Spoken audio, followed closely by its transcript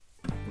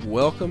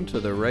Welcome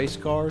to the Race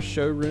Cars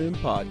Showroom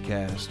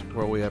podcast,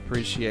 where we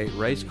appreciate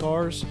race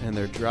cars and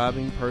their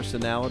driving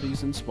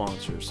personalities and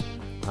sponsors.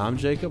 I'm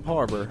Jacob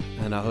Harbor,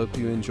 and I hope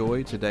you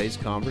enjoy today's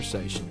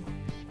conversation.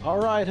 All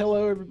right,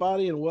 hello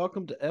everybody, and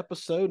welcome to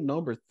episode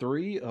number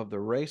 3 of the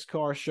Race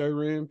Car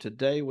Showroom.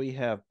 Today we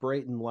have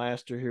Brayton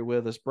Laster here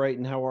with us.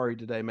 Brayton, how are you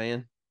today,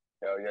 man?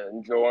 Oh yeah,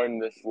 enjoying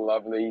this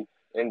lovely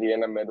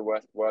Indiana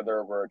Midwest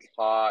weather where it's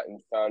hot and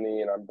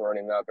sunny, and I'm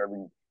burning up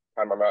every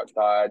time I'm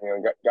outside.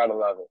 Gotta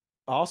love it.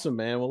 Awesome,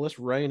 man. Well, it's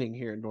raining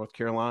here in North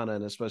Carolina,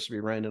 and it's supposed to be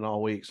raining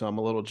all week, so I'm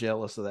a little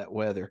jealous of that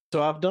weather.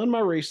 So I've done my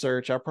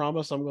research. I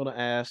promise I'm going to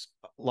ask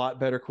a lot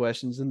better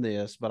questions than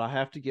this, but I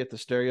have to get the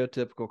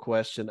stereotypical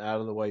question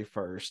out of the way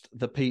first.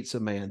 The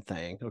pizza man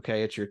thing.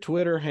 Okay, it's your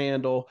Twitter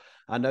handle.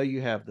 I know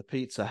you have the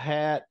pizza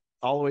hat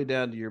all the way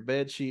down to your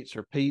bed sheets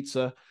or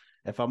pizza.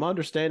 If I'm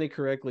understanding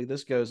correctly,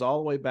 this goes all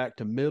the way back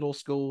to middle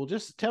school.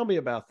 Just tell me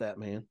about that,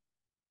 man.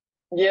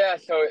 Yeah,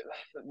 so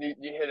you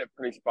hit it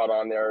pretty spot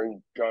on there.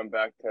 Going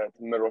back to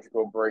middle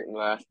school Brayton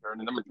Laster,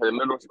 and I'm gonna tell you,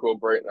 middle school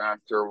Brayton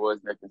Laster was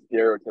like the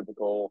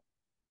stereotypical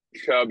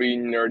chubby,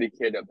 nerdy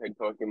kid that played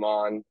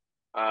Pokemon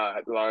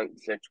at lunch.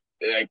 It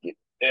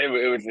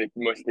was the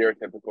most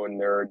stereotypical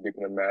nerd you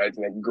can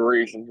imagine. Like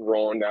grease is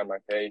rolling down my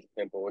face,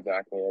 pimple was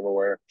acne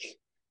everywhere,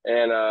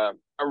 and I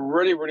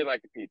really, really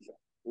liked pizza.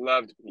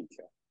 Loved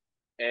pizza,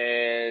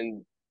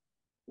 and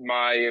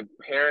my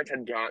parents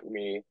had gotten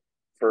me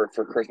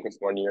for Christmas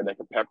one year like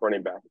a pepperoni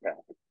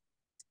backpack.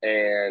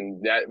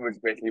 And that was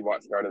basically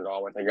what started it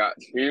all with. I got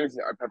shoes,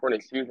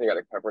 pepperoni shoes, and I got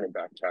a pepperoni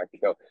backpack.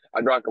 So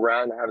I'd walk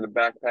around, I'd have the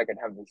backpack, I'd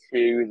have the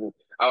shoes, and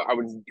I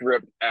was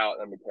dripped out,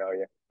 let me tell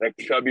you. Like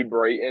chubby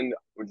Brayton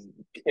was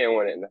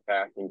killing it in the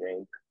fashion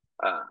game.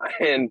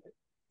 And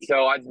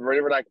so I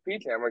really liked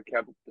pizza. Everyone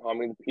kept calling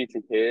me the pizza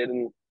kid.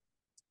 And,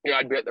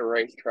 I'd be at the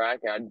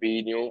racetrack, and I'd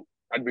be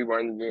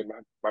wearing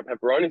my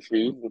pepperoni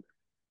shoes and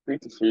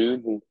pizza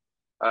shoes. And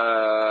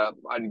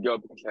I'd go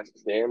up to the cashier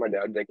stand. My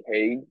dad would be like,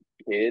 "Hey,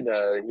 kid,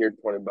 here's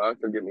 $20.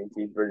 They'll get me a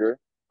cheeseburger.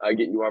 I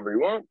get you whatever you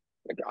want."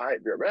 Like, all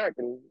right, be right back.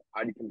 And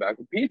I'd come back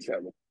with pizza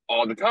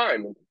all the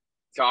time. And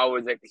so I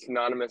was like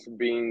synonymous with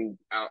being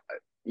out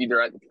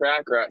either at the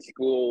track or at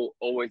school,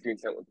 always being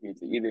sent with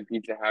pizza, either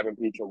pizza, having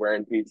pizza,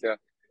 wearing pizza.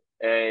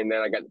 And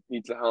then I got the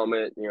pizza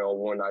helmet,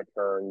 when I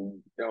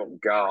turned, oh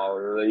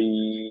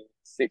golly,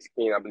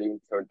 16, I believe.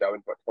 So that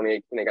was what,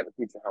 2018, I got the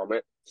pizza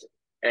helmet.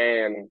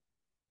 And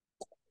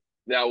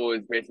that was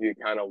basically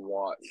kind of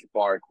what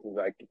sparked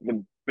like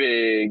the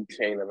big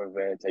chain of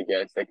events, I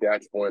guess. Like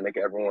that's when like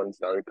everyone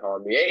started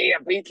calling me, "Hey,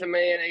 a pizza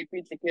man, hey,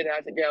 pizza kid,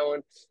 how's it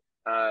going?"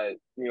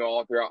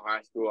 All throughout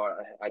high school,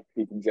 I had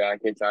pizza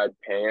jackets, I had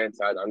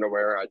pants, I had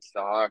underwear, I had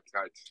socks, I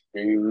had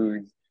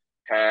shoes,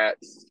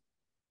 hats.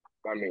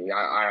 I mean,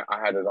 I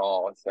had it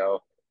all.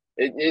 So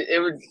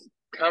it was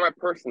kind of my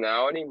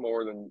personality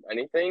more than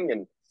anything,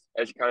 and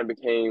it just kind of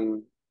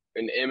became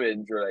an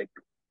image or like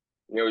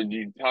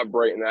you top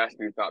Brayton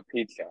Laster, you thought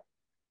pizza.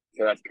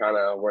 So that's kind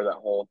of where that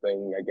whole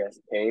thing, I guess,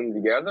 came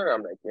together.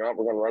 I'm like, what,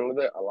 we're going to run with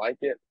it. I like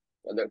it.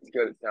 That's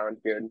good. It sounds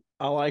good.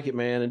 I like it,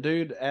 man. And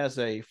dude, as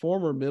a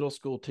former middle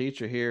school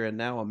teacher here and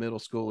now a middle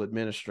school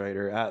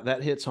administrator,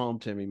 that hits home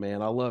to me,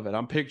 man. I love it.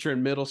 I'm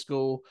picturing middle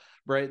school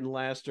Brayton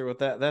Laster with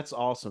that. That's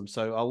awesome.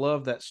 So I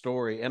love that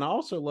story. And I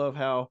also love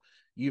how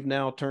you've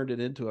now turned it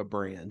into a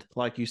brand.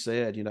 Like you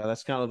said,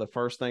 that's kind of the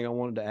first thing I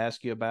wanted to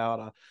ask you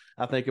about.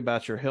 I think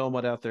about your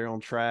helmet out there on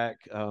track.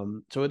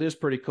 So it is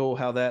pretty cool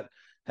how that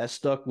has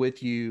stuck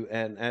with you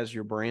and as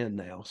your brand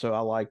now. So I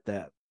like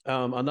that.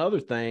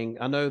 Another thing,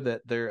 I know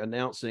that they're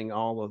announcing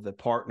all of the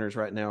partners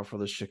right now for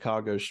the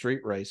Chicago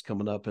street race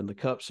coming up in the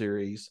Cup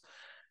Series.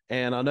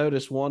 And I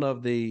noticed one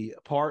of the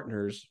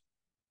partners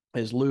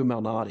is Lou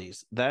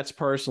Malnati's. That's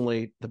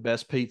personally the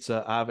best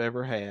pizza I've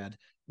ever had.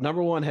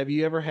 Number one, have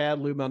you ever had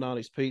Lou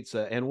Malnati's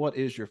pizza? And what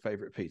is your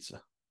favorite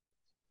pizza?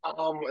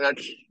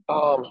 That's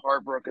I'm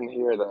heartbroken to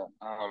hear that.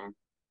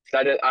 So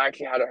I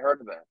actually hadn't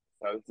heard of that.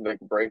 So this is like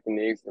breaking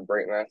news to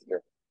Brayton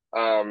Laster.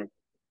 Um,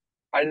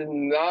 I did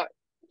not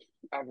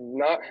I've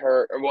not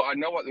heard. Well, I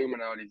know what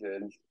Luminati's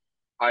is.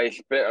 I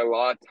spent a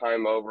lot of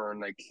time over in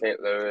like St.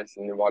 Louis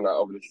and whatnot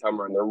over the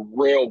summer, and they're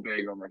real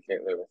big over in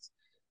St. Louis.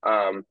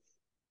 Um,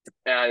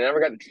 and I never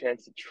got the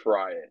chance to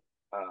try it.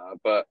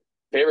 But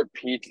favorite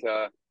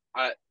pizza,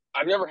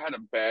 I've never had a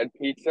bad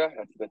pizza.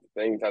 That's the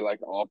thing. I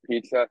like all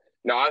pizza.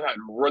 Now I've had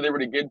really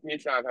really good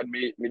pizza. I've had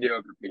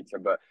mediocre pizza,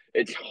 but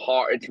it's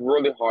hard. It's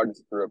really hard to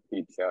screw up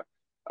pizza.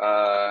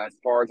 As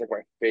far as like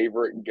my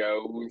favorite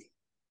goes,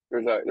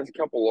 there's a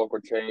couple local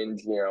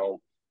chains.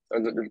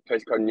 There's a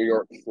place called New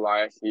York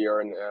Slice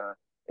here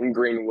in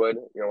Greenwood.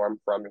 Where I'm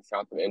from, in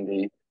south of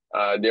Indy.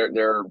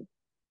 They're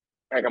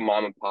like a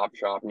mom and pop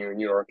shop, New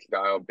York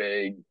style,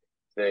 big,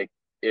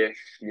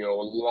 thick-ish,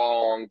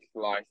 long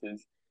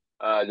slices.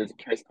 There's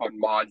a place called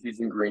Mozzie's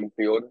in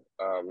Greenfield,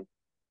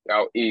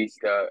 out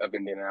east of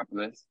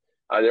Indianapolis.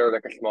 They're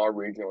like a small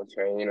regional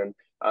chain, and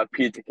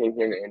Pizza King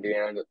here in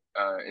Indiana.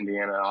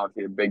 Indiana,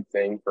 obviously a big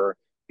thing for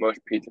most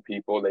pizza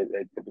people, they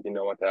typically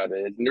know what that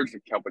is. And there's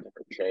a couple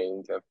different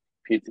chains of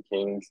Pizza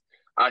Kings.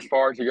 As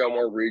far as you go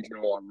more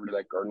regional, I really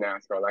like or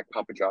national. I like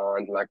Papa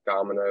John's, I like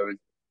Domino's.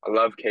 I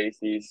love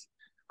Casey's.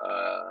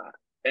 And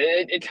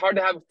it's hard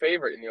to have a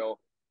favorite,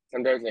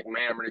 sometimes like,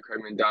 man, I'm really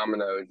craving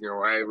Domino's. I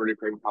really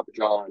craving Papa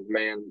John's.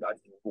 Man, I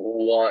just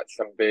want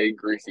some big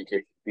greasy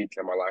Casey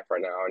pizza in my life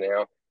right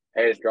now.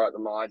 Hey, let's go out to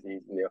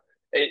Mozzie's.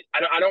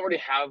 I don't really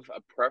have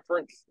a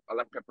preference. I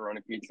like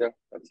pepperoni pizza.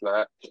 That's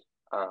that.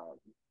 Um,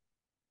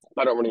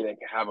 I don't really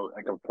have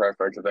a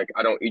preference of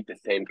I don't eat the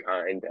same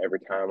kind every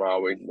time. I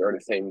always or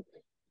the same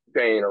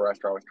chain or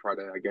restaurant. I always try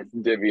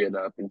to divvy it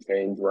up and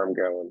change where I'm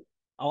going.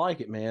 I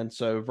like it, man.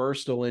 So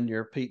versatile in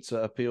your pizza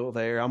appeal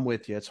there. I'm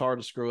with you. It's hard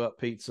to screw up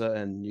pizza,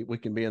 and we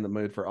can be in the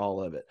mood for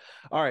all of it.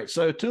 All right.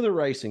 So to the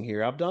racing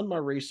here, I've done my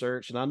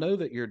research, and I know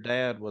that your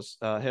dad was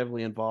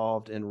heavily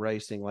involved in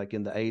racing, like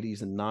in the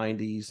 80s and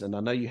 90s. And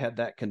I know you had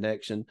that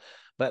connection.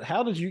 But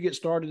how did you get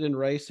started in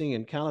racing?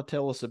 And kind of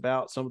tell us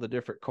about some of the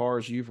different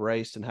cars you've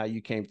raced and how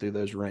you came through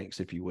those ranks,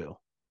 if you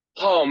will.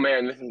 Oh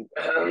man, this is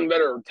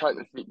better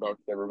tighten the seatbelts,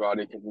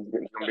 everybody, because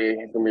it's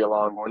gonna be a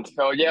long one.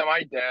 So yeah,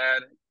 my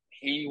dad,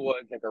 he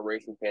was like a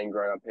racing fan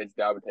growing up. His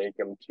dad would take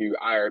him to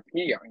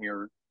IRP out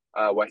here,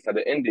 west side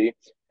of Indy,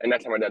 and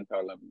that's how my dad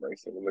fell in love with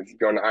racing. He was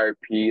going to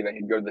IRP, and then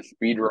he'd go to the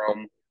Speed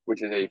Rome,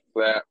 which is a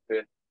flat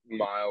 5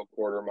 mile,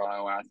 quarter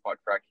mile asphalt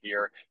track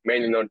here,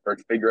 mainly known for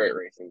its figure eight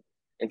racing.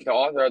 And so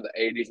all throughout the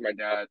 '80s, my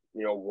dad,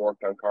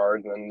 worked on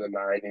cars, and then in the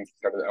 '90s,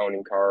 started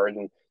owning cars,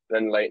 and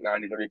then late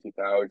 '90s, early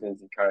 2000s,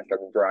 he kind of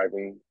started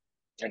driving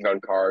his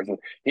own cars, and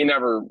he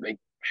never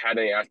had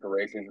any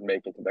aspirations to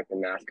make it to the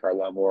NASCAR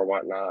level or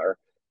whatnot, or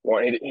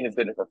he just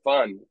did it for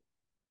fun.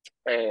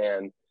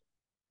 And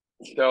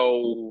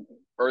so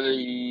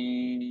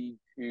early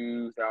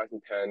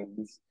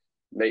 2010s,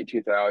 late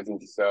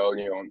 2000s, so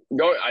going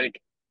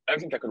ever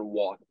since I could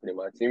walk pretty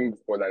much, even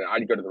before that,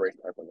 I'd go to the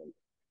racetrack with him.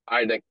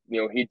 I'd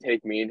he'd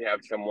take me to have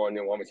someone,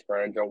 one of his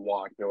friends,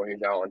 walk,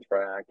 he's out on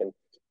track, and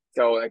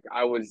so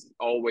I was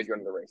always going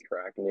to the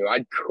racetrack, and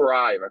I'd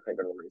cry if I couldn't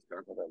go to the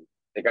racetrack with him.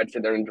 I'd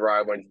sit there and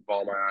drive and just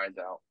bawl my eyes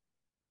out.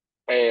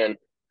 And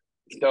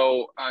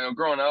so I know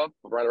growing up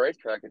around the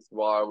racetrack, it's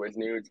what I was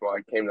new, it's what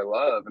I came to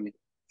love. And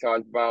so I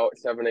was about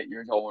 7, 8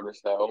 years old or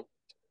so.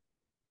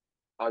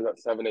 I was about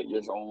 7, 8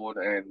 years old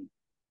and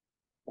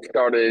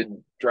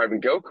started driving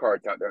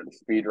go-karts out there at the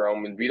speed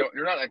rome. And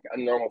they're not like a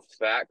normal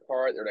fat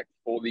cart, they're like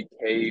fully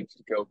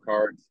caged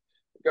go-karts.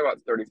 They go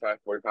about 35,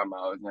 45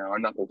 miles an hour.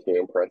 Nothing too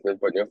impressive,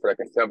 but for like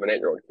a 7, 8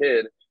 year old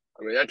kid,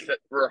 I mean that's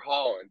for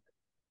hauling.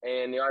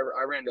 And I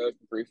ran those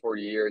for 3, 4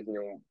 years,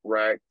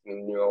 wrecked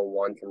and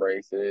won some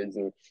races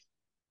and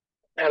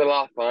had a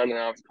lot of fun. And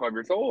I was 12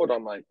 years old.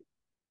 I'm like,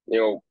 you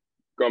know,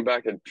 going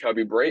back to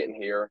chubby Brayton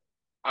here,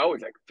 I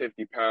was like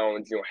 50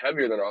 pounds,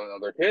 heavier than all the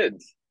other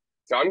kids.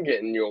 So I'm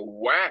getting,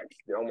 whacked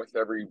almost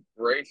every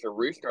race or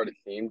restart it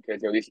seemed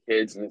because, these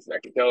kids are just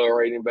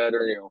accelerating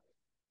better,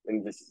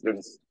 and they're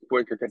just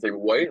quicker because they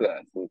weigh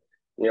less. And,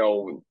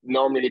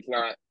 normally it's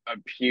not a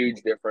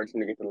huge difference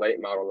when you get to late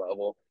model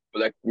level.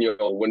 But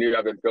when you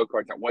have those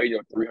go-karts that weigh,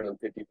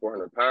 350,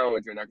 400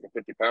 pounds, an extra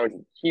 50 pounds is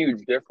a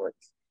huge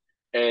difference.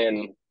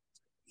 And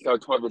so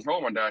 12 years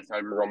old, my dad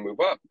decided we were gonna move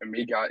up, and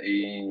we got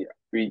a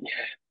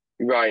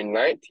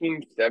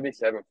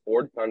 1977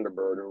 Ford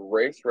Thunderbird,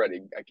 race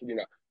ready. I kid you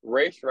not,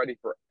 race ready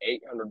for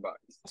 $800.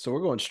 So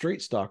we're going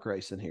street stock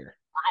racing here.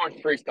 We're going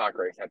street stock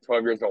race at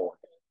 12 years old.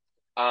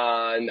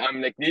 And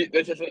I'm like,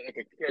 this isn't like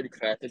a kid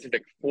class. This is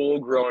like full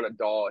grown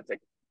adult. It's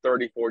like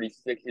 30, 40,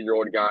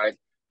 60-year-old guys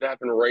that have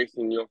been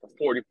racing, for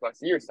 40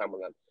 plus years, some of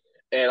them.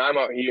 And I'm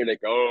out here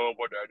like, oh,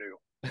 what do I do?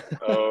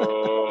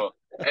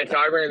 And so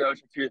I ran those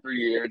for 2 or 3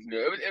 years. And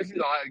it was a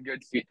lot of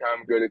good seat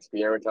time, good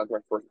experience. That was my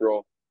first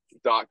real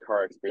stock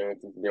car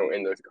experience,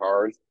 in those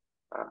cars.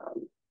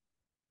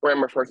 Ran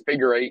my first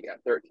figure eight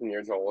at 13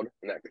 years old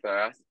in that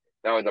class.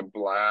 That was a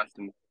blast.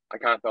 And I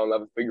kind of fell in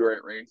love with figure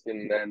eight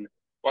racing. And then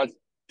once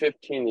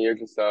 15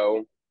 years or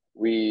so,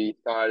 we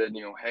decided,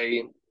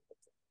 hey,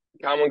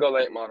 come and go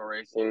late model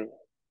racing.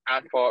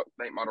 Asphalt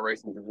late model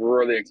racing is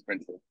really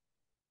expensive.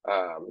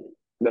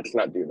 Let's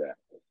not do that.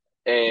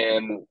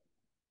 And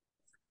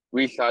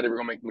we decided we're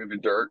gonna make the move to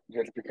dirt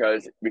just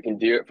because we can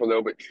do it for a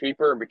little bit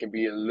cheaper, we can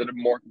be a little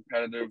more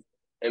competitive,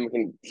 and we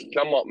can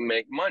somewhat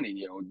make money.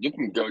 You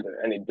can go to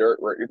any dirt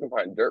race, you can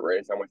find a dirt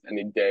race almost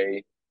any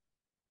day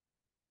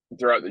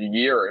throughout the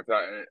year, if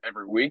not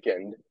every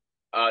weekend.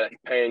 That's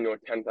paying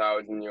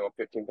 10,000,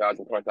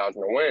 15,000,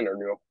 20,000 to win, or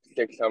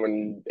 6,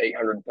 7,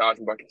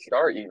 800,000 bucks to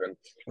start even.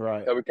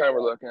 Right. So we kind of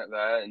were looking at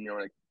that, and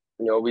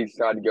we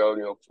decided to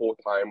go full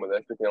time with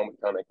it. We can almost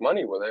kind of make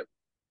money with it,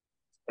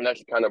 and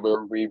that's kind of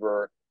where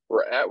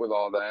we're at with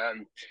all that.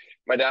 And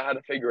my dad had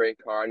a figure eight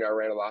car, and I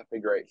ran a lot of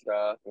figure eight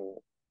stuff,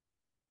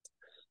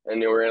 and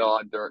they were in a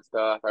lot of dirt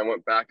stuff. I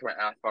went back to my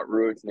asphalt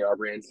roots. I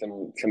ran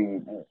some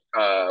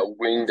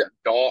winged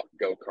dog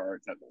go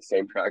karts at the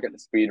same track at the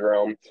speed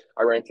rome.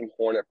 I ran some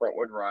Hornet front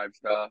wheel drive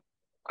stuff.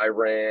 I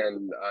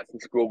ran some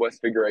school bus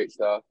figure eight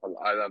stuff.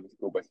 I love the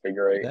school bus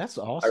figure eight. That's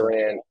I awesome.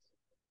 ran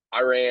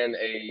I ran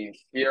a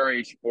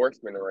Sierra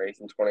Sportsman race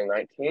in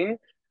 2019.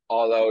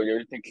 Although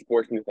you think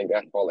sportsman, you think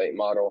asphalt late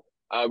model.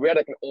 We had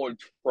like an old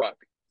truck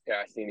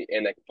chassis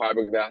and like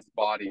fiberglass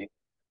body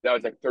that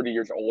was like 30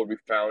 years old. We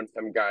found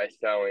some guys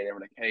selling, and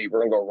we're like, "Hey, we're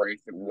gonna go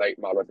race some late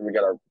models," and we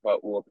got our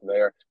butt whooped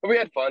there. But we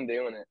had fun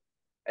doing it.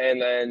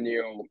 And then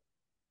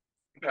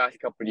past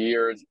couple of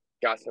years,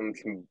 got some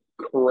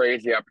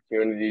crazy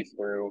opportunities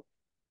through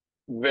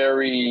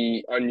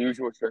very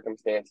unusual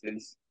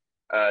circumstances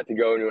to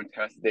go and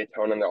test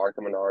Daytona on the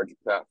ARCA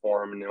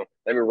platform. And,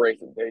 then we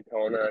raced at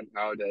Daytona and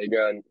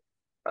Talladega, and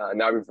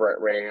now we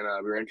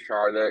were in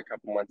Charlotte a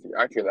couple months ago,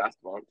 actually last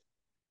month,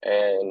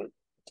 and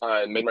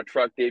I made my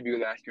truck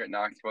debut last year at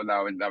Knoxville.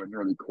 That was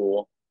really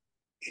cool.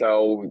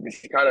 So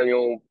just kind of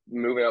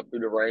moving up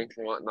through the ranks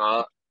and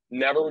whatnot.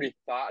 Never really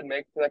thought I'd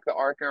make it to like the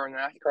ARCA or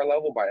NASCAR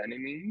level by any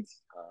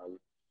means.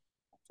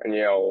 And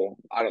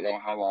I don't know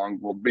how long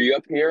we'll be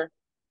up here,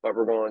 but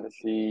we're going to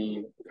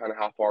see kind of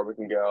how far we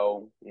can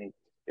go. And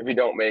if we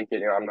don't make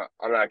it, I'm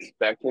not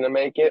expecting to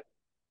make it.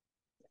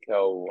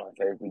 So I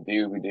say if we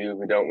do, we do. If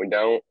we don't, we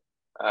don't.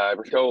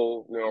 We're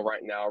still,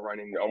 right now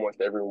running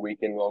almost every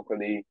weekend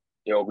locally.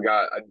 We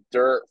got a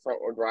dirt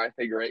front wheel drive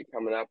figure eight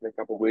coming up in a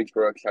couple of weeks.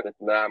 We're excited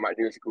for that. I might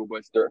do a school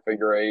bus dirt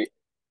figure eight.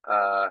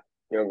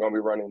 Going to be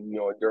running,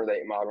 dirt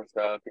eight model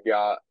stuff. We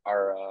got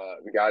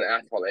an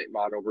asphalt eight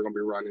model. We're going to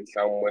be running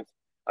some with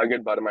a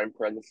good buddy of mine,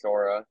 President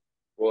Sora.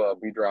 Will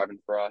be driving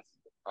for us,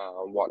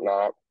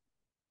 whatnot.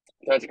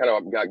 So that's kind of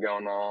what we got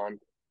going on.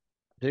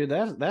 Dude,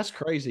 that's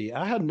crazy.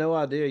 I had no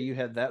idea you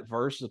had that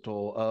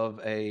versatile of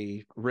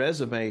a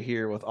resume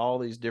here with all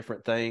these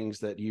different things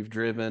that you've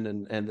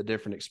driven and the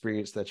different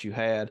experience that you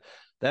had.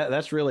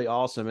 That's really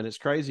awesome. And it's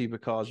crazy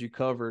because you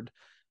covered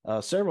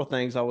several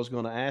things I was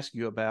going to ask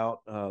you about,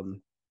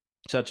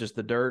 such as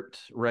the dirt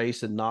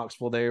race in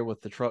Knoxville there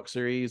with the Truck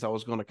Series. I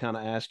was going to kind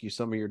of ask you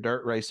some of your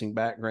dirt racing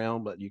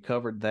background, but you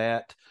covered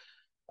that.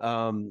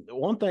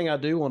 One thing I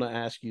do want to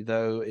ask you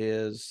though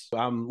is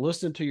I'm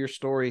listening to your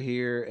story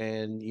here,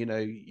 and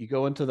you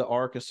go into the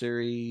ARCA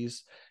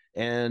series,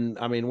 and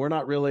I mean, we're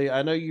not really,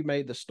 I know you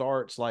made the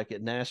starts like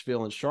at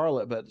Nashville and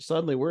Charlotte, but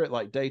suddenly we're at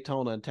like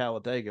Daytona and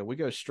Talladega. We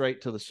go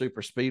straight to the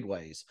super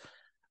speedways.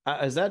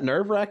 Is that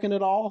nerve wracking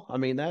at all? I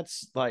mean,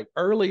 that's like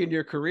early in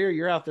your career,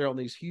 you're out there on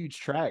these huge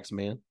tracks,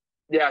 man.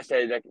 Yeah, I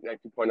say that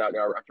you point out.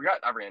 I forgot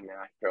I ran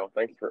Nashville.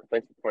 Thanks for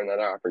pointing that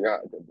out. I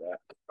forgot I did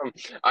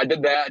that. I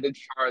did that. I did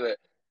Charlotte,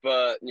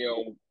 but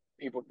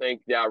people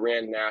think I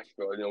ran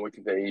Nashville. Which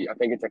is I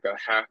think it's like a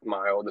half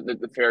mile.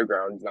 The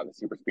fairgrounds, not the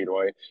super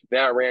speedway.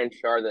 Then I ran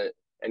Charlotte,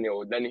 and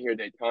then you hear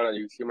Daytona.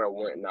 You see I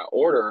went in that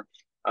order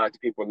to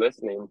people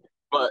listening.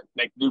 But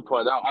like you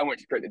pointed out, I went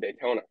straight to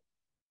Daytona.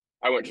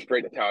 I went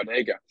straight to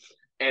Talladega,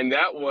 and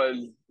that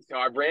was so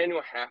I ran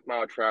a half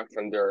mile tracks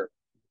under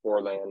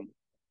Orland.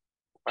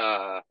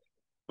 But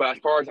as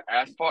far as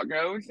asphalt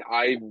goes,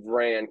 I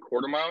ran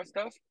quarter mile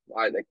stuff.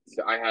 I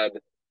had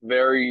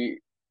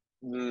very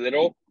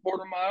little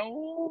quarter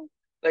mile.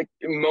 Like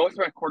most of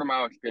my quarter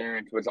mile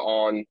experience was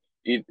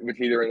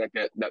either in like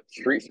that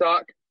street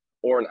stock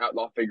or an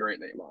outlaw figure eight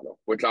late model,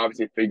 which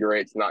obviously figure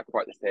eight's not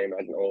quite the same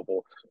as an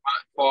oval.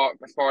 But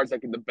as far as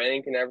like the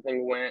bank and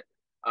everything went,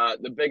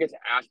 the biggest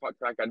asphalt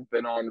track I'd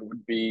been on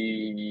would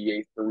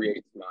be a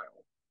 3/8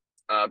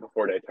 mile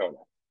before Daytona.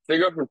 So you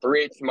go from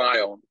 3/8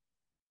 mile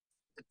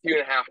to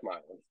 2.5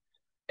 miles,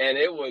 and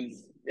it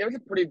was a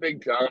pretty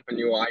big jump. And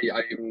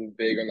I'm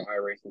big on the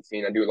iRacing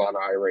scene. I do a lot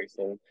of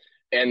iRacing,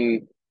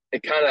 and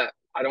it kind of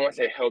I don't want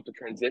to say helped the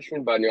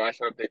transition, but I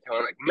showed up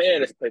Daytona like,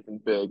 man, this place is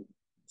big.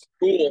 It's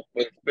cool,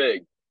 but it's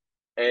big.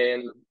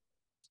 And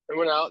I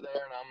went out there,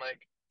 and I'm like,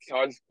 so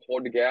I just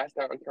hold the gas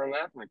down and turn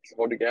left. I'm like, just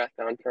hold the gas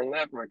down and turn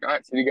left. I'm like, all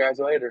right, see you guys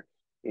later.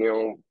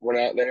 Went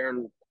out there,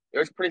 and it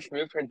was a pretty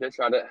smooth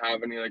transition. I didn't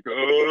have any like, what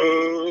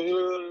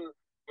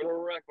a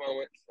wreck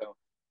moment. So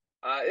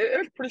it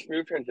was a pretty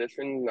smooth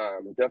transition.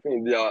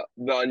 Definitely the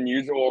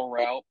unusual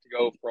route to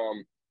go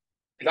from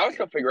because I was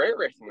going figure eight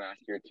racing last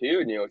year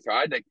too. So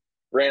I like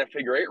ran a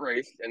figure eight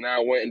race, and then I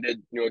went and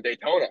did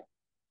Daytona.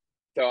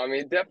 So I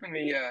mean,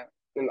 definitely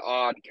an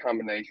odd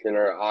combination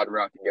or an odd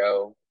route to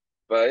go.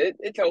 But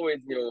it's always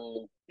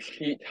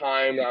seat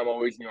time. I'm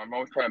always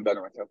trying to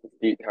better myself with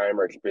seat time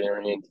or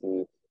experience,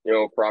 and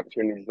for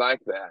opportunities like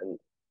that. And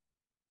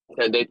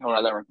at Daytona,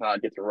 I never thought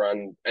I'd get to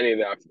run any of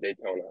the laps at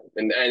Daytona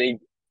in any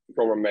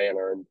form or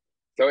manner.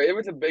 So it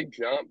was a big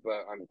jump,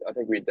 but I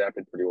think we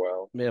adapted pretty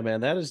well. Yeah,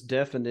 man, that is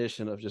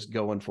definition of just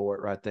going for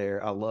it right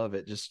there. I love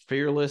it. Just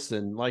fearless.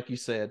 And like you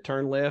said,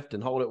 turn left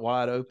and hold it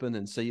wide open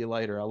and see you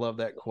later. I love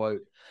that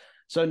quote.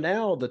 So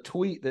now the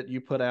tweet that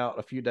you put out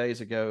a few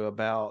days ago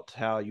about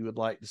how you would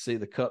like to see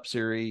the Cup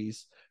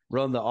Series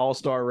run the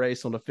all-star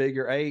race on the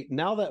figure eight.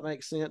 Now that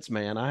makes sense,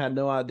 man. I had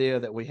no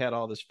idea that we had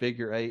all this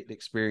figure eight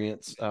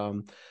experience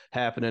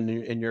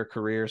happening in your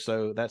career.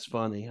 So that's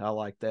funny. I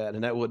like that.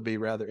 And that would be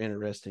rather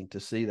interesting to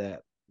see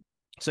that.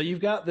 So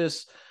you've got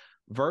this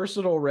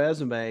versatile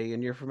resume,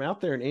 and you're from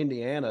out there in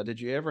Indiana. Did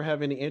you ever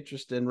have any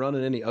interest in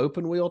running any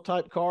open wheel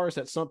type cars?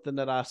 That's something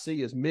that I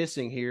see is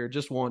missing here.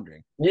 Just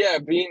wondering. Yeah,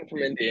 being from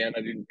Indiana,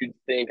 you'd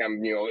think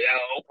I'm, yeah,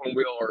 open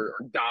wheel or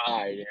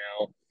die,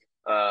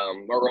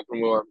 or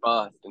open wheel or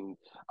bust. And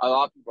a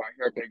lot of people, I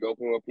hear big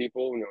open wheel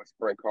people,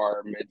 sprint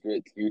car,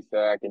 midgets,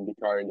 USAC,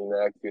 IndyCar,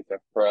 IndyNext, USF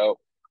Pro.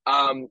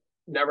 Um,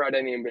 Never had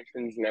any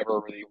ambitions,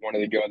 never really wanted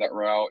to go that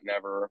route,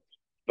 never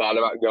thought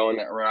about going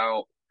that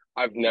route.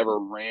 I've never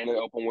ran an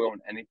open wheel in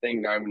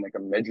anything, not even like a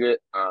midget.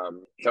 I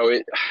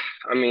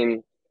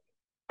mean,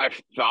 I've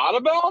thought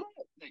about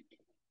it. Like,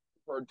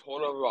 for a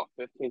total of about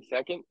 15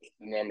 seconds.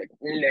 And then I'm like,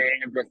 nah,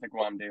 I'm just like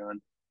what I'm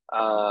doing.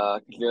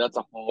 That's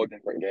a whole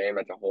different game.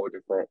 That's a whole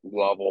different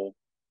level.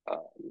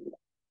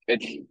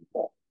 It's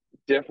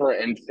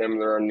different and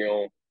similar,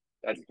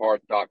 as far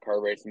as stock car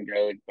racing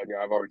goes. But,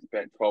 I've already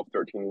spent 12,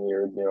 13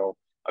 years,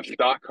 of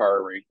stock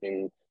car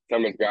racing.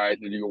 Some of the guys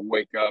that you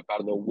wake up out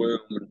of the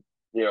womb,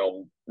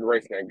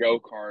 racing a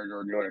go-kart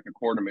or doing like a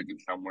quarter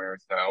midget somewhere.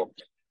 So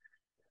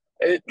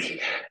it's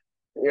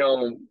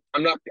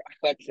I'm not.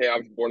 I like to say I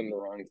was born in the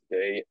wrong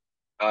state.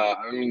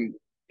 I mean,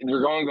 if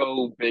you're going to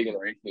go big in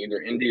racing,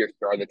 either Indy or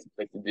Star. That's the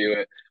place to do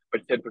it.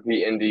 But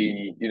typically,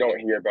 Indy, you don't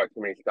hear about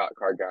too many stock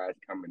car guys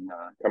coming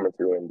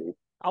through Indy.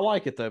 I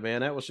like it though,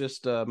 man. That was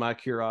just my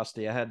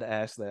curiosity. I had to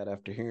ask that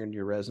after hearing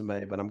your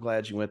resume, but I'm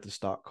glad you went the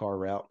stock car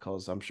route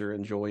because I'm sure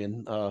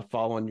enjoying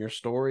following your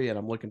story, and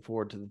I'm looking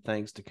forward to the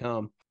things to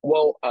come.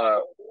 Well,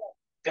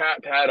 to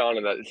add on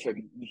to that, just a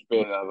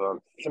bit of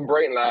some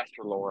Brayton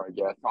Laster lore, I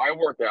guess. So I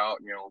work out,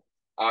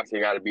 obviously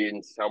got to be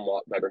in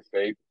somewhat better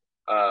shape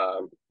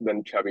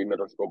than chubby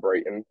middle school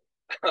Brayton.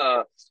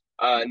 All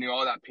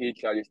that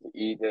pizza I used to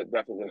eat, it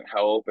definitely didn't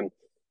help. And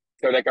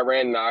so, like, I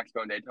ran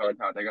Knoxville and Daytona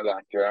Talladega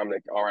last year. I'm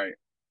like, all right,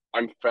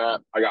 I'm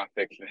fat. I got to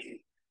fix this.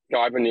 So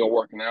I've been,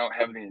 working out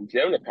heavily in the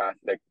gym the past,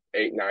 like,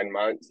 8, 9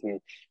 months. And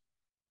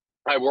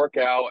I work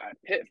out at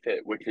Pit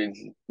Fit, which is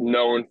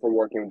known for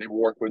working. They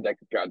work with like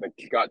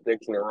Scott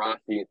Dixon and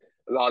Rossi,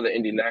 a lot of the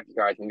Indy Next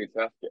guys and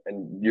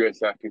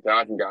USF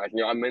 2000 guys.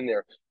 I'm in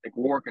there like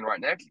working right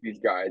next to these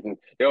guys, and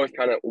it's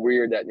kind of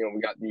weird that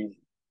we got these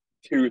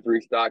 2,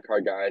 3 stock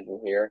car guys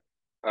in here.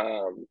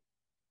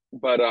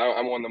 But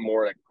I'm one of the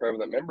more like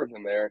prevalent members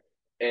in there,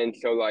 and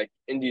so like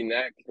Indy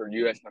Next or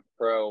USF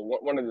Pro,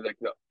 one of the like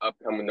the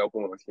upcoming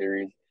open wheel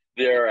series,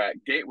 they're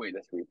at Gateway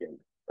this weekend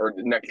or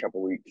the next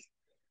couple weeks.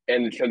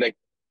 And so they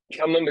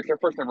tell them it's their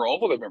first ever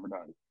oval they've ever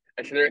done.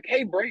 And so they're like,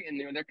 hey, Brayton,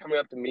 they're coming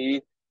up to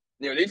me.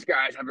 These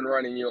guys have been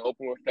running,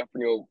 open wheel stuff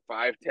for,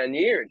 5, 10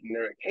 years. And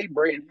they're like, hey,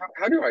 Brayton,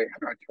 how do I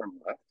turn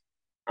left?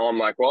 And I'm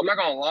like, well, I'm not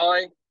going to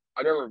lie.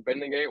 I've never been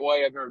to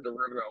Gateway. I've never driven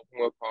an open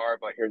wheel car,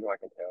 but here's what I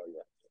can tell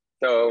you.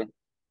 So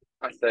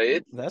I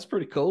say That's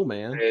pretty cool,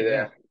 man. yeah,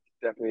 Yeah.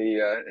 definitely,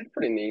 it's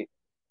pretty neat.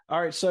 All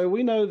right, so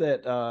we know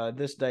that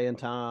this day and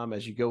time,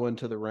 as you go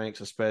into the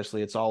ranks,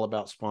 especially, it's all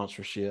about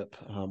sponsorship.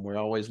 We're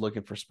always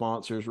looking for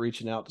sponsors,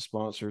 reaching out to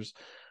sponsors.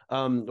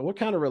 What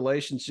kind of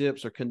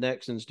relationships or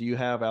connections do you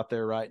have out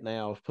there right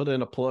now? Put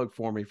in a plug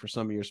for me for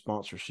some of your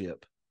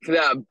sponsorship. So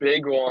that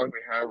big one we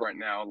have right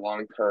now,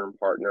 long-term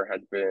partner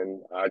has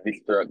been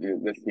throughout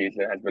this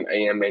season has been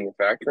AM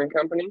Manufacturing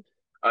Company.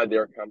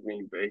 They're a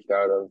company based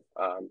out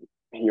of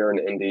here in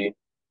Indy,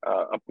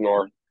 up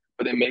north,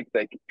 but they make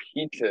like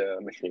pizza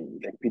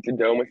machines, like pizza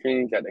dough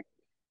machines that like,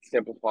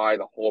 simplify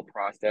the whole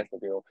process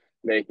of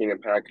making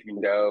and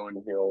packaging dough,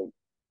 and so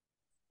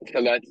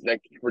that's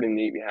like pretty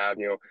neat. We have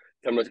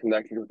some of those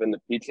connections within the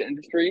pizza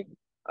industry.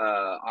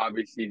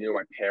 Obviously,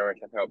 my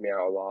parents have helped me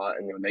out a lot,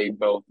 and they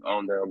both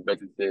own their own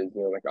businesses,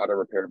 like auto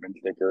repair bin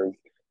stickers.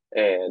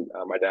 And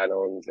my dad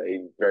owns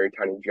a very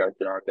tiny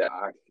junkyard that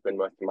I spend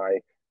most of my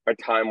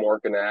time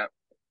working at.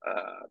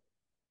 Uh,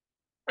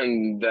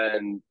 and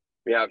then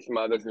we have some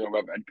others,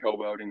 about Edco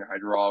welding,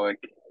 hydraulic.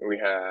 We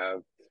have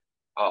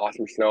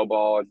awesome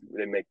snowballs.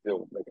 They make the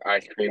like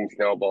ice cream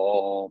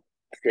snowball,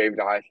 shaved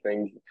ice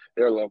things.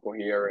 They're local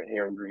here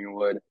in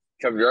Greenwood.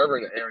 So if you're ever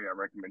in the area, I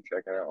recommend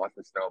checking out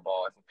awesome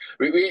snowballs.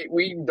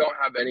 We don't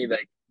have any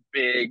like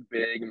big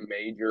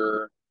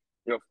major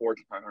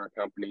Fortune 500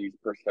 companies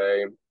per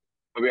se,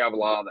 but we have a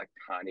lot of like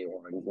tiny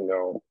ones.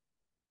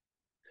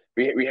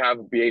 We have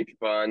BH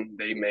Bun.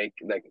 They make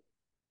like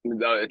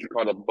it's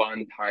called a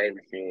bun tie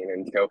machine,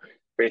 and so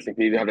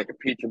basically they have like a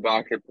pizza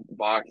box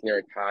near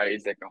a tie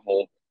is like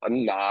a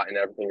knot and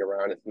everything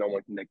around it, so no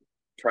one can like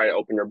try to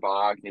open your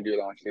box. And do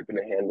a lot of shipping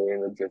and handling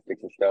and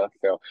logistics and stuff.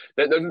 So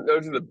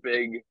those are the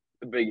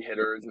big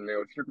hitters. And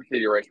Super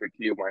City Raceway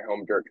 2, my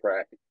home dirt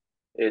track,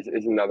 is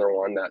another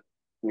one that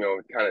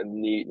kind of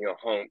neat. Your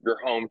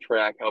home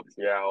track helps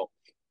you out.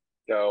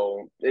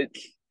 So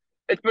it's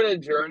been a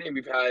journey.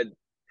 We've had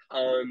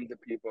tons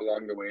of people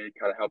along the way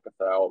kind of help us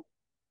out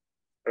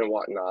and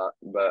whatnot.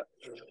 But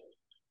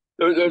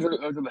those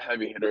are the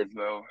heavy hitters,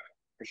 though,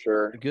 for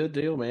sure. Good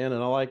deal, man.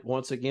 And I like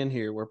once again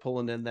here we're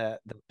pulling in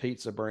that the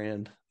pizza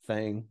brand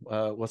thing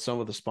with some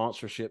of the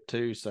sponsorship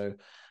too. So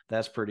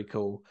that's pretty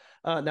cool.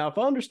 Now, if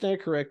I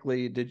understand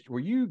correctly, were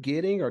you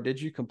getting or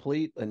did you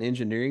complete an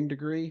engineering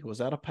degree? Was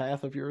that a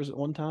path of yours at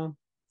one time?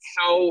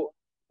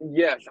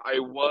 Yes, I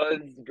was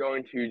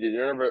going to the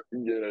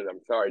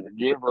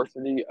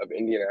University of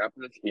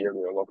Indianapolis here,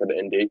 local to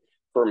Indy,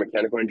 for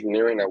mechanical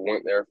engineering. I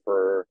went there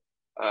for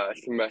a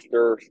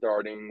semester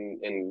starting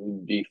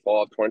in the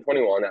fall of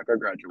 2021 after I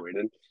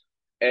graduated,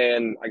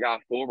 and I got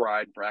a full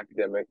ride for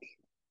academics.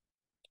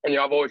 And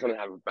I've always wanted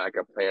to have a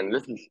backup plan.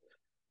 This is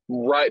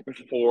right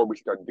before we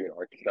started doing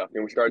ARCA stuff.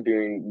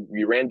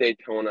 We ran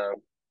Daytona,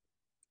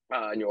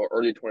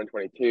 early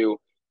 2022.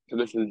 So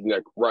this is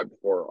like right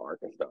before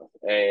ARCA stuff,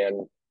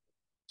 and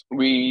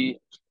we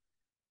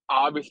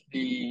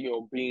obviously,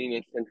 being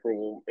in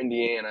central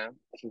Indiana,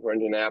 central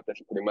Indianapolis,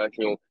 pretty much,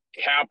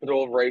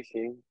 capital of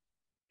racing.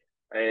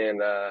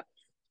 And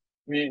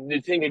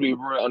the thing to be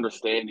really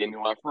understanding,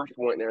 when I first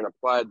went there and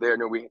applied there,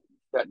 we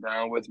sat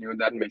down with,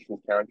 the admissions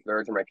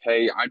counselors. I'm like,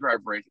 hey, I drive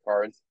race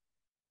cars.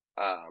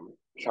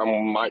 So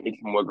I might need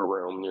some wiggle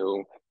room.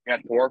 You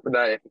have to work with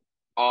that. If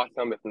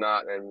awesome. If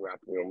not, then you have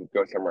to,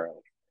 go somewhere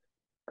else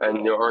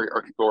and or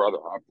explore other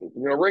options.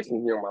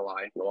 Racing my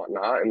life and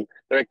whatnot. And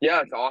they're like,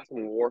 yeah, it's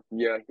awesome work.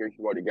 Yeah, here's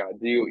what you gotta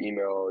do.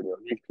 Email,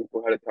 these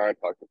people ahead of time,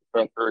 talk to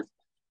professors.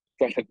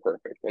 So I said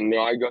perfect. And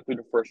I go through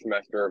the first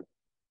semester,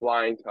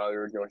 flying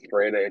colors,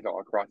 straight A's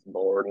all across the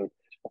board,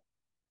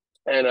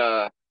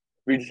 and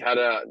we just had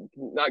a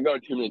not go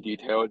into too many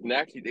details. And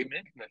actually, they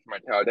mentioned this in my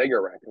Talladega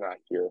rack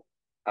last year.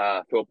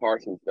 Phil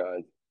Parsons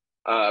does.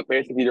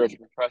 Basically, there was a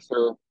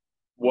professor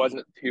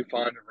wasn't too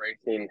fond of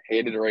racing,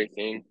 hated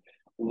racing,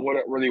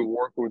 wouldn't really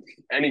work with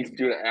any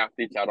student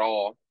athletes at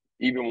all.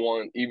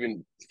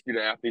 Even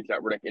student athletes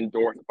that were like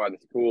endorsed by the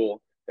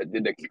school that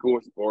did like school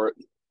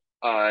sports.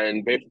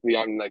 And basically,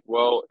 I'm like,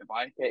 well, if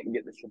I can't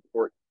get the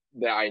support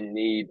that I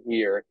need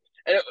here,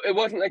 and it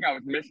wasn't like I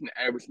was missing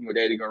every single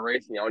day to go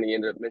racing. I only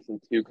ended up missing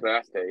 2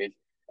 class days,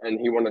 and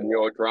he wanted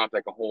to drop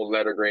like a whole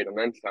letter grade and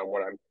then some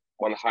when I'm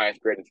one of the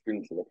highest graded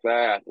students in the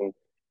class. And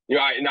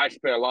I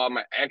spent a lot of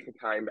my extra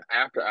time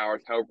after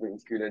hours helping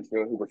students,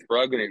 who were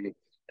struggling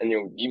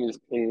and even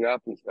just cleaning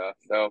up and stuff.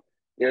 So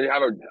you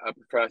have a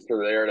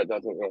professor there that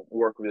doesn't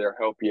work with you or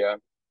help you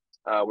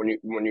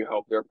when you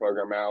help their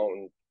program out,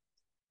 and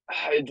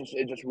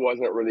it just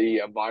wasn't really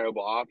a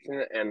viable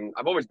option. And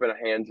I've always been a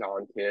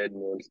hands-on kid,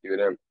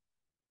 student.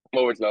 I've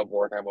always loved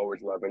work. I've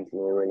always loved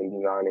engineering and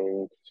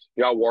designing.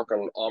 I work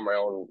on all my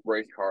own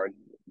race cars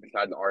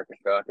besides the ARCA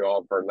stuff.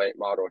 All for late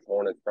models,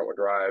 Hornets, front wheel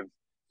drives,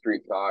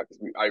 street stocks.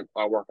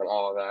 I work on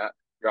all of that.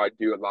 I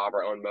do a lot of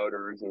our own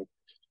motors and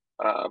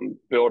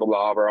build a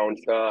lot of our own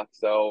stuff.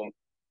 So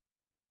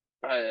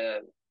I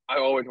I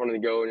always wanted to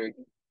go to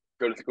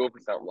school for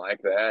something like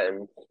that.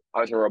 And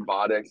I was in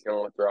robotics,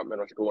 throughout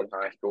middle school and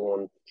high school,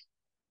 and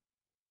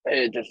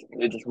it just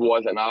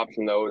wasn't an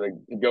option though to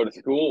go to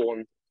school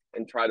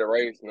and try to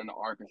race. And then the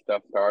ARCA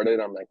stuff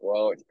started. I'm like,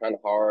 well, it's kind of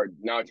hard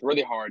now. It's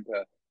really hard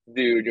to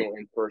do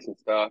in person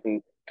stuff,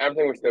 and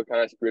everything was still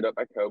kind of screwed up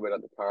by COVID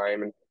at the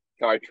time. And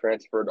so I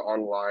transferred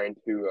online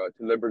to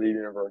Liberty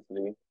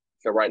University.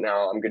 So right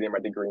now I'm getting my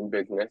degree in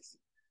business.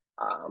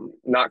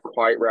 Not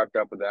quite wrapped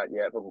up with that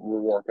yet, but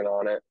we're working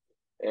on it.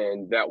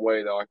 And that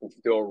way, though, I can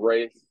still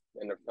race,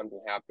 and if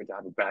something happens, I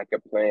have a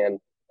backup plan,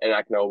 and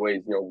I can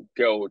always,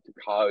 go to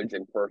college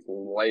in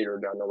person later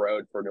down the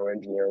road for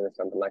engineering or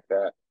something like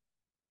that.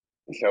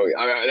 So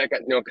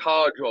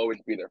college will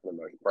always be there for the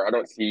most part. I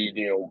don't see,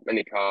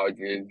 many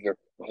colleges or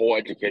the whole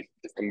education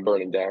system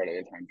burning down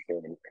anytime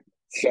soon.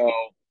 So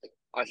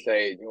I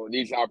say,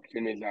 these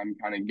opportunities I'm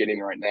kind of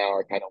getting right now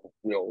are kind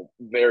of,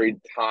 very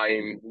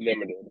time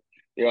limited.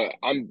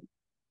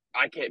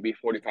 I can't be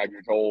 45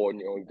 years old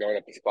and going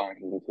up to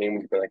sponsors and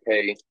teams and be like,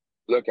 hey,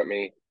 look at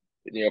me,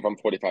 if I'm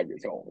 45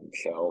 years old.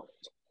 So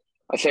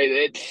I say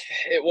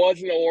it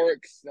was in the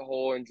works. The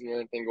whole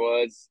engineering thing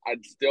was.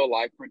 I'd still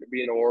like for it to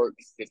be in the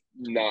works, just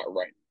not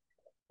right.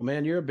 Well,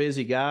 man, you're a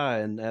busy guy,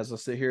 and as I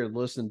sit here and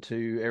listen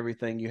to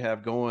everything you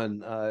have going,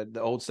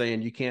 the old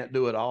saying, "You can't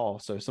do it all."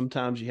 So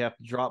sometimes you have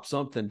to drop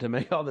something to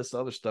make all this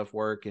other stuff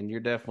work. And you're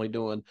definitely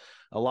doing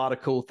a lot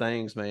of cool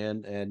things,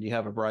 man. And you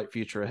have a bright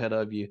future ahead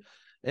of you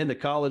in the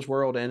college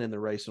world and in the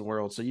racing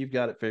world. So you've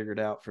got it figured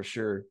out for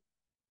sure.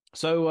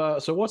 So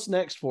what's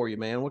next for you,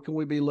 man? What can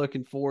we be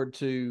looking forward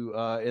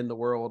to in the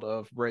world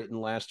of Brayton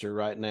Laster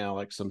right now?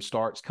 Like some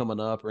starts coming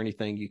up, or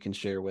anything you can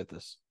share with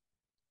us?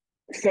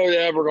 So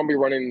yeah, we're gonna be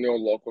running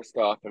local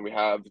stuff, and we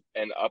have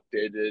an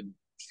updated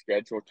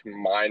schedule to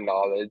my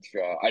knowledge.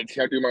 I just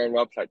gotta do my own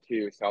website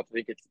too, so I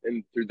think it's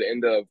in through the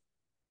end of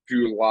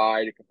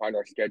July. You can find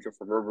our schedule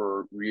for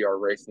wherever we are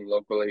racing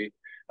locally.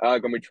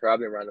 Gonna be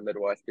traveling around the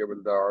Midwest here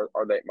with our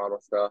late model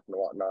stuff and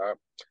whatnot.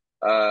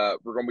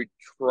 We're gonna be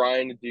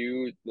trying to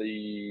do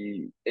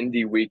the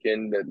Indy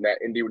weekend, the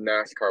Indy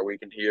NASCAR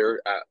weekend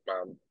here at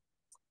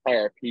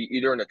IRP,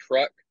 either in a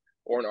truck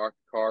or an ARCA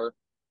car.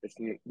 It's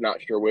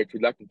not sure which.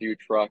 We'd like to do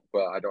truck,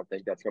 but I don't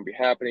think that's going to be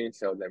happening.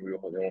 So then we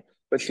will,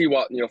 let's see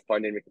what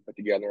funding we can put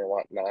together and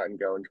whatnot, and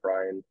go and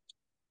try and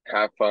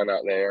have fun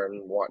out there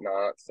and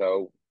whatnot.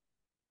 So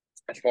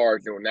as far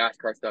as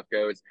NASCAR stuff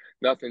goes,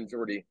 nothing's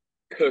really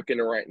cooking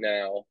right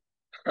now.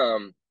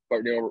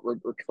 But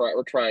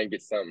we're trying to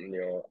get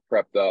something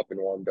prepped up and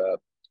warmed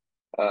up.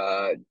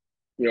 Uh,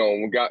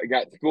 we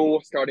got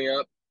school starting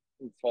up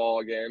in fall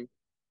again.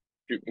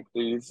 Shoot me,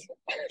 please.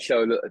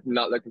 So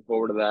not looking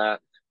forward to that.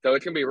 So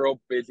it's gonna be a real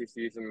busy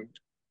season,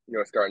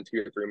 starting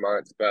 2 to 3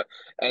 months. But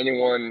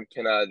anyone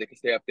can they can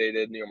stay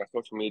updated. My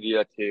social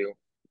media to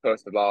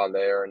post a lot on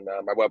there, and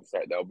my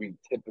website though. We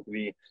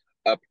typically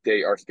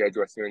update our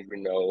schedule as soon as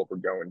we know if we're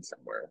going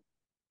somewhere.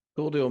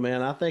 Cool deal,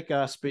 man. I think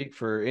I speak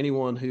for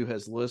anyone who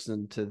has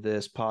listened to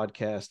this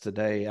podcast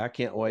today. I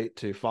can't wait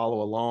to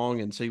follow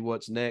along and see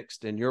what's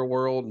next in your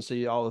world and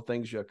see all the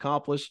things you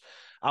accomplish.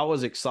 I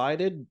was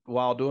excited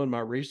while doing my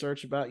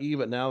research about you,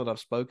 but now that I've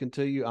spoken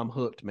to you, I'm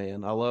hooked,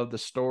 man. I love the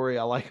story.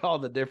 I like all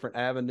the different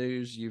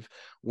avenues you've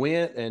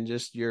went and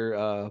just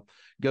your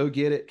go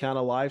get it kind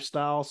of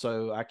lifestyle.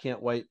 So I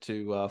can't wait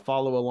to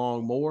follow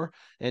along more.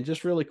 And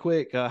just really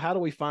quick, how do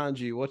we find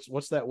you?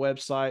 What's that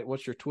website?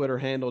 What's your Twitter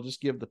handle?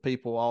 Just give the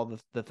people all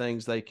the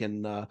things they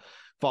can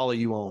follow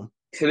you on.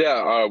 So yeah,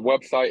 our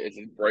website is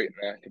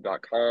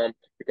braytonlaster.com.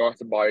 You can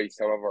also buy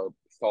some of our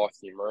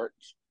saucy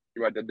merch.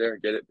 You might did there,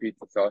 get it,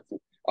 pizza saucy.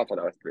 I thought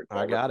that was pretty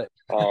I clever. got it.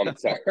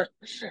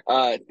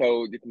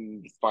 So you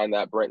can just find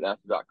that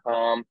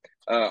braytonlaster.com.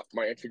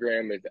 My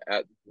Instagram is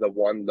at the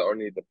one, the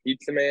only, the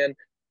Pizza Man.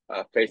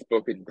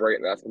 Facebook is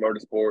Brayton Laster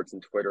Motorsports,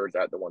 and Twitter is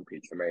at the One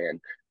Pizza Man.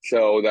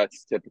 So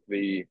that's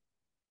typically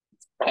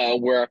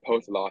where I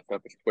post a lot of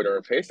stuff is Twitter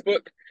and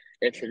Facebook.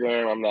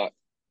 Instagram, I'm not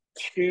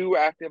too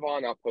active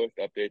on. I'll post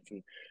updates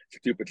and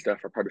stupid stuff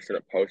I probably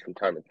shouldn't post from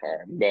time to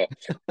time. But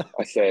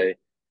I say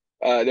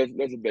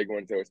there's a big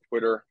one. So it's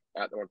Twitter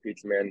at the One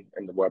Pizza Man,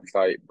 and the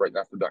website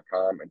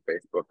BraytonLaster.com, and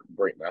Facebook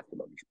Brayton Laster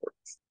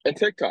Motorsports, and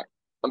TikTok.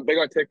 I'm big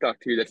on TikTok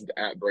too. That's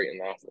at Brayton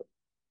Laster.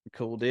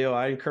 Cool deal.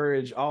 I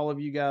encourage all of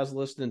you guys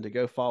listening to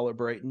go follow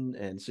Brayton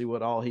and see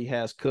what all he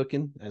has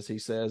cooking, as he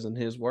says in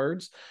his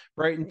words.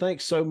 Brayton,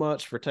 thanks so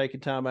much for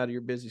taking time out of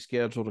your busy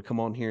schedule to come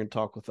on here and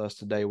talk with us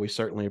today. We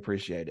certainly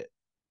appreciate it.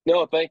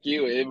 No, thank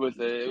you. It was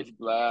a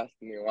blast.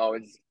 I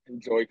always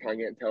enjoy kind of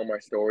getting tell my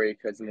story,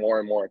 because the more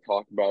and more I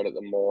talk about it,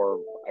 the more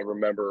I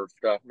remember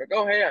stuff. I'm like,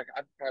 oh hey, I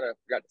kind of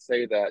forgot to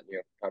say that,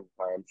 from time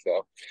to time.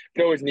 So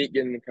it's always neat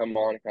getting to come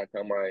on and kind of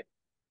tell my,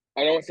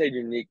 I don't want to say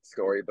unique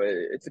story, but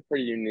it's a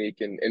pretty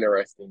unique and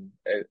interesting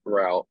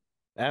route.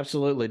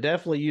 Absolutely.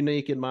 Definitely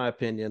unique in my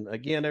opinion.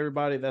 Again,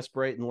 everybody, that's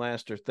Brayton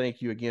Laster.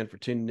 Thank you again for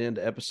tuning in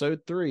to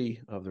episode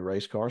 3 of the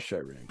Race Car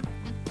Showroom.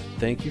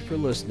 Thank you for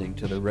listening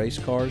to the Race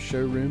Cars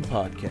Showroom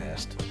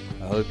podcast.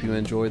 I hope you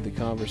enjoyed the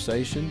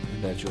conversation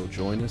and that you'll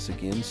join us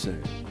again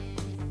soon.